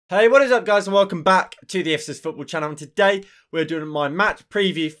Hey, what is up guys, and welcome back to the FCS Football channel. And today we're doing my match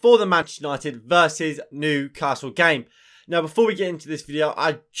preview for the Manchester United versus Newcastle game. Now before we get into this video,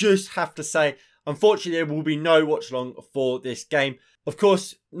 I just have to say, unfortunately there will be no watch along for this game. Of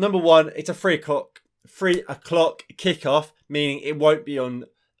course, number one, it's a 3 o'clock kickoff, meaning it won't be on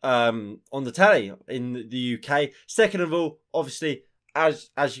the telly in the UK. Second of all, obviously, as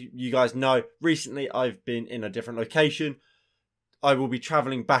you guys know, recently I've been in a different location. I will be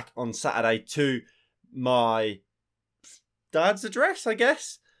travelling back on Saturday to my dad's address, I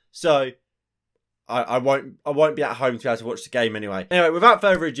guess. So I won't be at home to be able to watch the game anyway. Anyway, without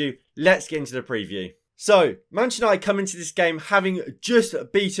further ado, let's get into the preview. So, Manchester United come into this game having just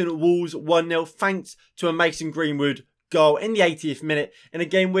beaten Wolves 1-0 thanks to a Mason Greenwood goal in the 80th minute in a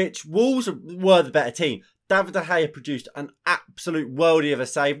game which Wolves were the better team. David De Gea produced an absolute worldie of a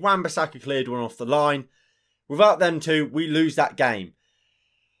save. Wan-Bissaka cleared one off the line. Without them two, we lose that game.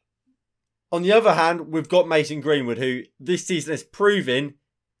 On the other hand, we've got Mason Greenwood, who this season has proven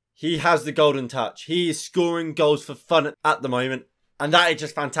he has the golden touch. He is scoring goals for fun at the moment. And that is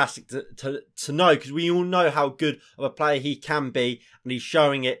just fantastic to know, because we all know how good of a player he can be. And he's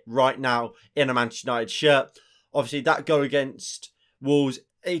showing it right now in a Manchester United shirt. Obviously, that goal against Wolves,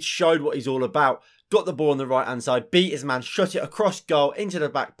 it showed what he's all about. Got the ball on the right-hand side, beat his man, shot it across goal into the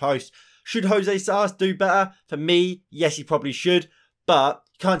back post. Should Jose Sars do better? For me, yes, he probably should. But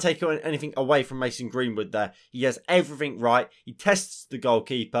you can't take anything away from Mason Greenwood there. He has everything right. He tests the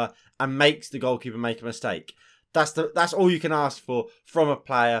goalkeeper and makes the goalkeeper make a mistake. That's all you can ask for from a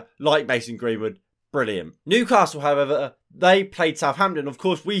player like Mason Greenwood. Brilliant. Newcastle, however, they played Southampton. Of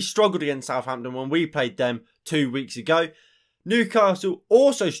course, we struggled against Southampton when we played them 2 weeks ago. Newcastle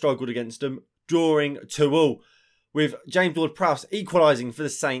also struggled against them, drawing 2-2, with James Ward-Prowse equalising for the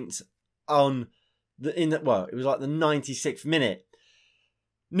Saints it was like the 96th minute.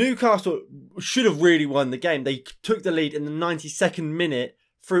 Newcastle should have really won the game. They took the lead in the 92nd minute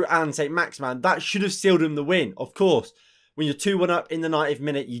through Alan St-Maximin. That should have sealed him the win. Of course, when you're 2-1 up in the 90th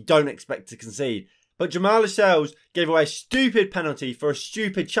minute, you don't expect to concede. But Jamal Lascelles gave away a stupid penalty for a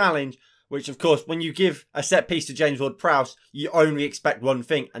stupid challenge, which of course, when you give a set piece to James Ward-Prowse, you only expect one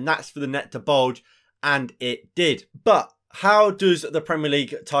thing, and that's for the net to bulge, and it did. But how does the Premier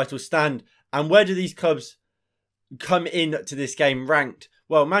League title stand, and where do these clubs come into this game ranked?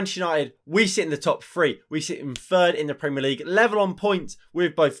 Well, Manchester United, we sit in the top 3. We sit in 3rd in the Premier League, level on points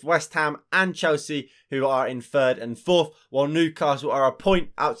with both West Ham and Chelsea, who are in 3rd and 4th, while Newcastle are a point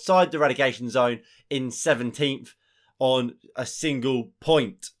outside the relegation zone in 17th on a single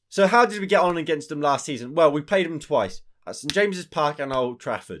point. So how did we get on against them last season? Well, we played them twice, at St James's Park and Old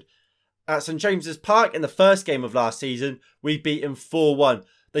Trafford. At St James's Park, in the first game of last season, we beat them 4-1.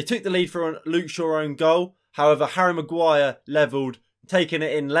 They took the lead for a Luke Shaw own goal. However, Harry Maguire levelled, taking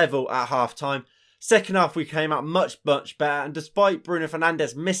it in level at half-time. Second half, we came out much better. And despite Bruno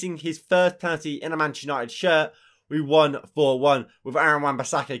Fernandes missing his first penalty in a Manchester United shirt, we won 4-1, with Aaron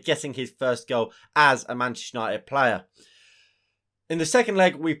Wan-Bissaka getting his first goal as a Manchester United player. In the second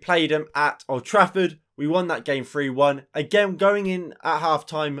leg, we played them at Old Trafford. We won that game 3-1. Again, going in at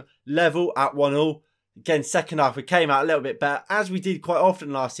half-time level at 1-1. Again, second half, we came out a little bit better, as we did quite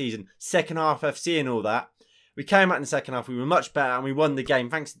often last season. Second half FC and all that. We came out in the second half, we were much better, and we won the game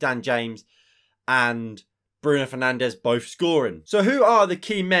thanks to Dan James and Bruno Fernandes both scoring. So who are the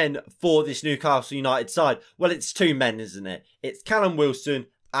key men for this Newcastle United side? Well, it's 2 men, isn't it? It's Callum Wilson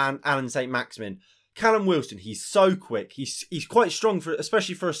and Alan St-Maximin. Callum Wilson, he's so quick. He's quite strong,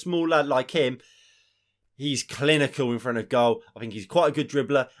 especially for a small lad like him. He's clinical in front of goal. I think he's quite a good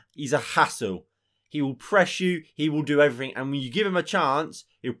dribbler. He's a hassle. He will press you. He will do everything. And when you give him a chance,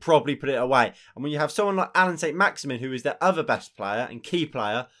 he'll probably put it away. And when you have someone like Alan St-Maximin, who is their other best player and key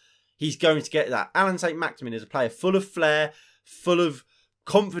player, he's going to get that. Alan St-Maximin is a player full of flair, full of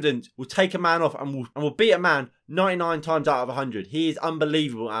confidence, will take a man off and will beat a man 99 times out of 100. He is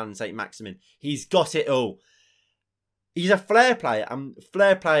unbelievable, Alan St-Maximin. He's got it all. He's a flair player, and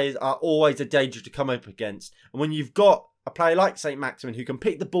flair players are always a danger to come up against. And when you've got a player like St-Maximin who can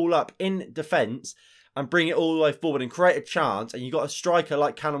pick the ball up in defence and bring it all the way forward and create a chance, and you've got a striker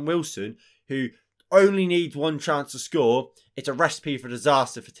like Callum Wilson who only needs one chance to score, it's a recipe for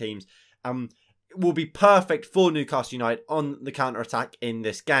disaster for teams. It will be perfect for Newcastle United on the counter-attack in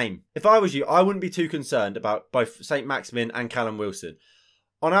this game. If I was you, I wouldn't be too concerned about both St-Maximin and Callum Wilson.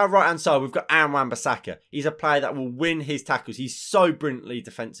 On our right-hand side, we've got Aaron Wan-Bissaka. He's a player that will win his tackles. He's so brilliantly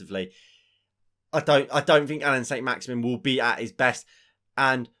defensively. I don't think Alan St-Maximin will be at his best.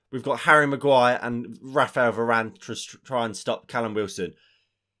 And we've got Harry Maguire and Raphael Varane to try and stop Callum Wilson.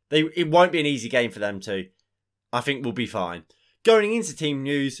 It won't be an easy game for them two. I think we'll be fine. Going into team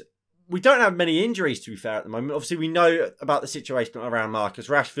news, we don't have many injuries, to be fair, at the moment. Obviously, we know about the situation around Marcus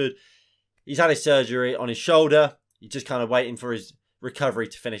Rashford. He's had his surgery on his shoulder. He's just kind of waiting for his recovery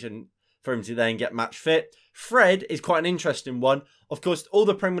to finish and for him to then get match fit. Fred is quite an interesting one. Of course, all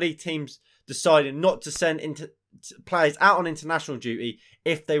the Premier League teams decided not to send players out on international duty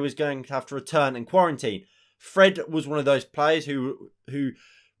if they was going to have to return and quarantine. Fred was one of those players who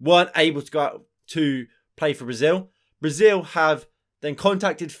weren't able to go out to play for Brazil. Brazil have then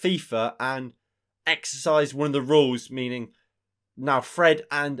contacted FIFA and exercised one of the rules, meaning now Fred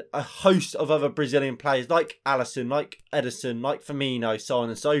and a host of other Brazilian players like Alisson, like Ederson, like Firmino, so on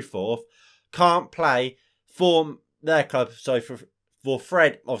and so forth, can't play for their club. So for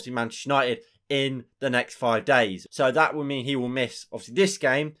Fred, obviously Manchester United, in the next 5 days. So that will mean he will miss, obviously, this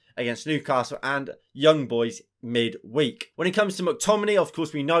game against Newcastle and Young Boys midweek. When it comes to McTominay, of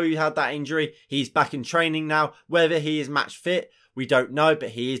course, we know he had that injury. He's back in training now. Whether he is match fit, we don't know, but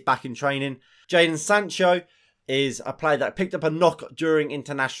he is back in training. Jadon Sancho is a player that picked up a knock during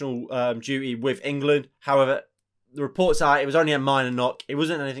international duty with England. However, the reports are it was only a minor knock. It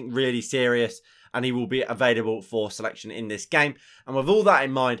wasn't anything really serious, and he will be available for selection in this game. And with all that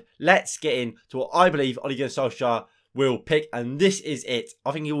in mind, let's get into what I believe Ole Gunnar Solskjaer will pick. And this is it.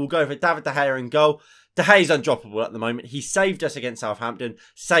 I think he will go for David De Gea in goal. De Gea is undroppable at the moment. He saved us against Southampton,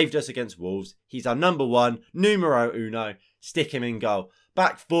 saved us against Wolves. He's our number one, numero uno. Stick him in goal.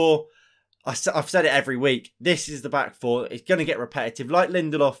 Back four, I've said it every week. This is the back four. It's going to get repetitive. Like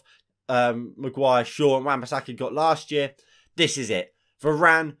Lindelof, Maguire, Shaw and Wan-Bissaka got last year. This is it.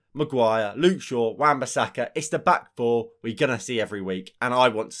 Varane, Maguire, Luke Shaw, Wan-Bissaka. It's the back four we're going to see every week. And I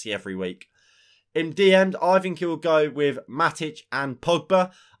want to see every week. In DM'd, I think he will go with Matic and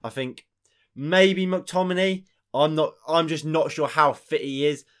Pogba. I think maybe McTominay. I'm just not sure how fit he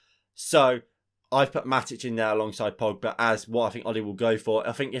is. So I've put Matic in there alongside Pogba as what I think Ollie will go for.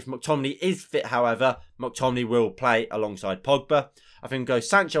 I think if McTominay is fit, however, McTominay will play alongside Pogba. I think go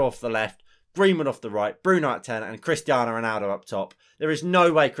Sancho off the left, Greenwood off the right, Bruno at 10 and Cristiano Ronaldo up top. There is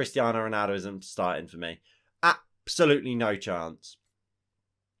no way Cristiano Ronaldo isn't starting for me. Absolutely no chance.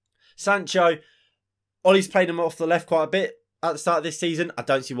 Sancho, Ollie's played him off the left quite a bit at the start of this season. I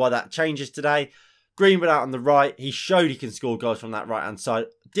don't see why that changes today. Greenwood out on the right. He showed he can score goals from that right-hand side.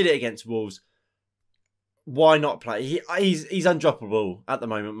 Did it against Wolves. Why not play? He's undroppable at the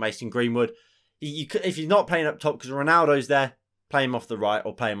moment, Mason Greenwood. If he's not playing up top because Ronaldo's there, play him off the right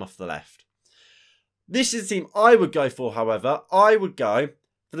or play him off the left. This is the team I would go for, however. I would go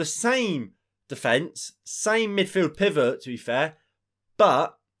for the same defence, same midfield pivot, to be fair,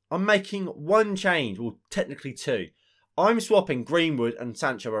 but I'm making one change, well, technically two. I'm swapping Greenwood and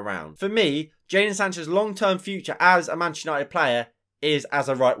Sancho around. For me, Jadon Sancho's long-term future as a Manchester United player is as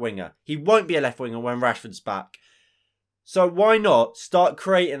a right winger. He won't be a left winger when Rashford's back. So why not start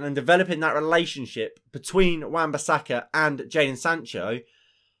creating and developing that relationship between Wan-Bissaka and Jadon Sancho?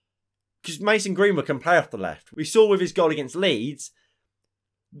 Because Mason Greenwood can play off the left. We saw with his goal against Leeds,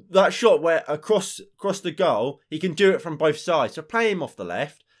 that shot where across the goal, he can do it from both sides. So play him off the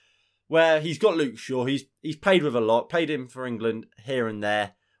left, where he's got Luke Shaw. He's played with a lot, played him for England here and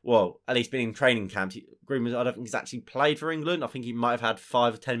there. Well, at least been in training camps. Greenwood, I don't think he's actually played for England. I think he might have had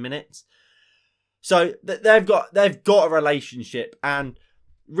 5 or 10 minutes. So they've got a relationship, and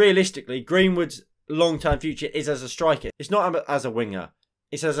realistically, Greenwood's long-term future is as a striker. It's not as a winger.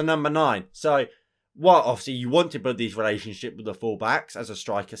 It's as a number 9. So, while obviously you want to build these relationships with the fullbacks as a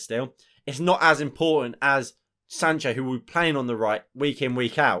striker still, it's not as important as Sancho, who will be playing on the right week in,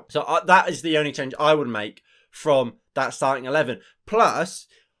 week out. So that is the only change I would make from that starting 11. Plus,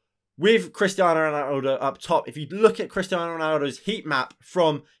 with Cristiano Ronaldo up top, if you look at Cristiano Ronaldo's heat map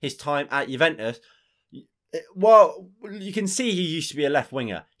from his time at Juventus, well, you can see he used to be a left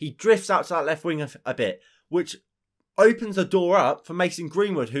winger. He drifts out to that left winger a bit, which opens the door up for Mason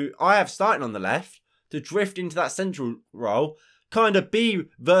Greenwood, who I have starting on the left, to drift into that central role, kind of be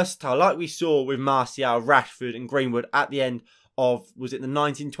versatile, like we saw with Martial, Rashford and Greenwood at the end of, was it the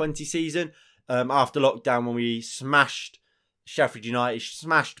 1920 season? After lockdown, when we smashed Sheffield United,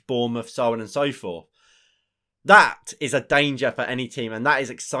 smashed Bournemouth, so on and so forth. That is a danger for any team, and that is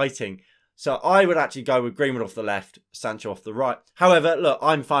exciting. So I would actually go with Greenwood off the left, Sancho off the right. However, look,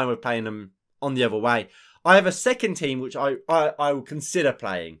 I'm fine with playing them on the other way. I have a second team which I will consider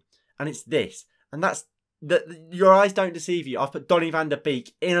playing, and it's this. And that's, your eyes don't deceive you. I've put Donny van der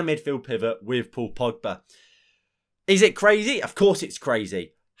Beek in a midfield pivot with Paul Pogba. Is it crazy? Of course it's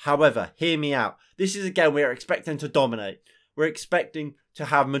crazy. However, hear me out. This is a game we're expecting to dominate. We're expecting to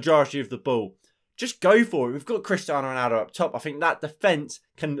have majority of the ball. Just go for it. We've got Cristiano Ronaldo up top. I think that defence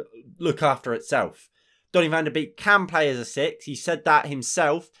can look after itself. Donny van der Beek can play as a 6. He said that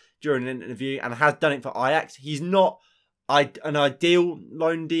himself during an interview and has done it for Ajax. He's not an ideal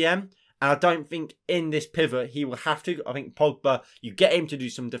lone DM. And I don't think in this pivot he will have to. I think Pogba, you get him to do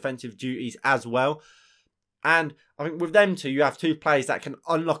some defensive duties as well. And I think with them two, you have two players that can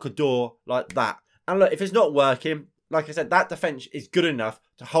unlock a door like that. And look, if it's not working, like I said, that defence is good enough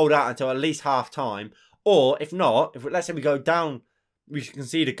to hold out until at least half time. Or if not, let's say we go down, we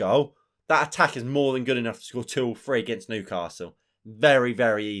concede a goal, that attack is more than good enough to score 2 or 3 against Newcastle. Very,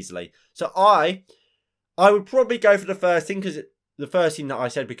 very easily. So I would probably go for the first thing, because the first thing that I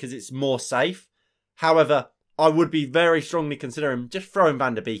said, because it's more safe. However, I would be very strongly considering just throwing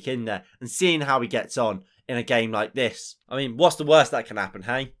Van der Beek in there and seeing how he gets on in a game like this. I mean, what's the worst that can happen,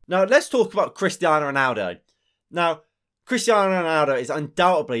 hey? Now, let's talk about Cristiano Ronaldo. Now, Cristiano Ronaldo is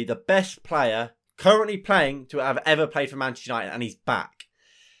undoubtedly the best player currently playing to have ever played for Manchester United, and he's back.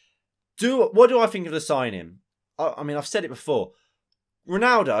 What do I think of the signing? I mean, I've said it before.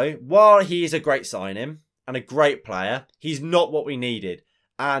 Ronaldo, while he is a great signing and a great player, he's not what we needed.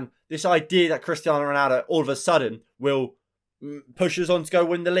 And this idea that Cristiano Ronaldo all of a sudden will push us on to go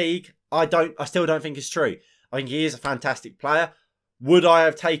win the league, I still don't think it's true. I think he is a fantastic player. Would I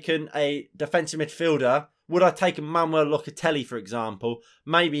have taken a defensive midfielder? Would I have taken Manuel Locatelli, for example?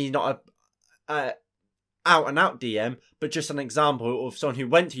 Maybe he's not a out-and-out DM, but just an example of someone who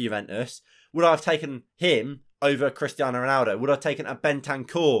went to Juventus. Would I have taken him over Cristiano Ronaldo? Would I have taken a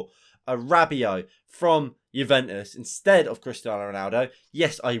Bentancur, a Rabiot from Juventus instead of Cristiano Ronaldo?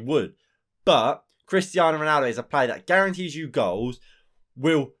 Yes, I would. But Cristiano Ronaldo is a player that guarantees you goals,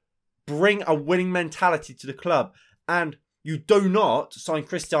 will bring a winning mentality to the club. And you do not sign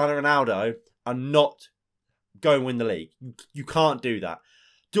Cristiano Ronaldo and not go and win the league. You can't do that.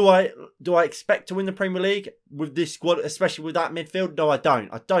 Do I expect to win the Premier League with this squad, especially with that midfield? No, I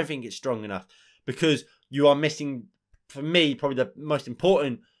don't. I don't think it's strong enough, because you are missing, for me, probably the most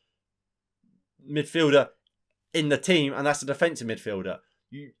important midfielder in the team, and that's the defensive midfielder.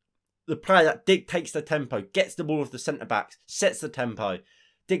 The player that dictates the tempo, gets the ball with the centre-backs, sets the tempo,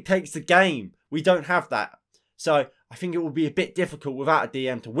 dictates the game. We don't have that. So I think it will be a bit difficult without a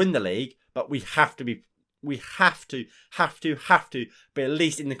DM to win the league, but we have to be at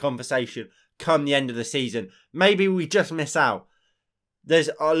least in the conversation come the end of the season. Maybe we just miss out. There's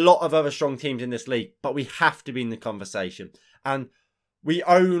a lot of other strong teams in this league, but we have to be in the conversation. And we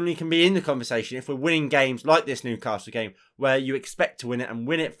only can be in the conversation if we're winning games like this Newcastle game, where you expect to win it and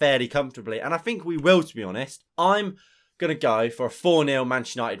win it fairly comfortably. And I think we will, to be honest. I'm going to go for a 4-0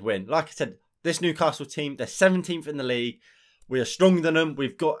 Manchester United win. Like I said, this Newcastle team, they're 17th in the league. We are stronger than them.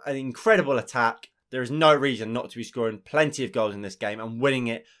 We've got an incredible attack. There is no reason not to be scoring plenty of goals in this game and winning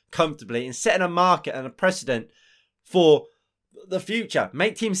it comfortably and setting a market and a precedent for the future.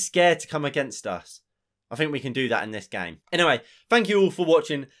 Make teams scared to come against us. I think we can do that in this game. Anyway, thank you all for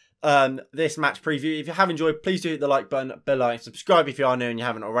watching this match preview. If you have enjoyed, please do hit the like button below and subscribe if you are new and you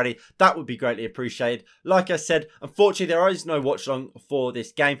haven't already. That would be greatly appreciated. Like I said, unfortunately there is no watch along for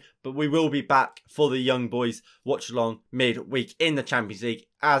this game, but we will be back for the young boys watch along midweek in the Champions League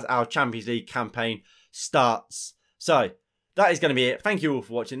as our Champions League campaign starts. So that is going to be it. Thank you all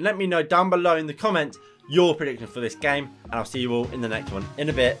for watching. Let me know down below in the comments your prediction for this game, and I'll see you all in the next one in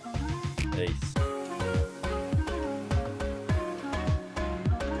a bit. Peace.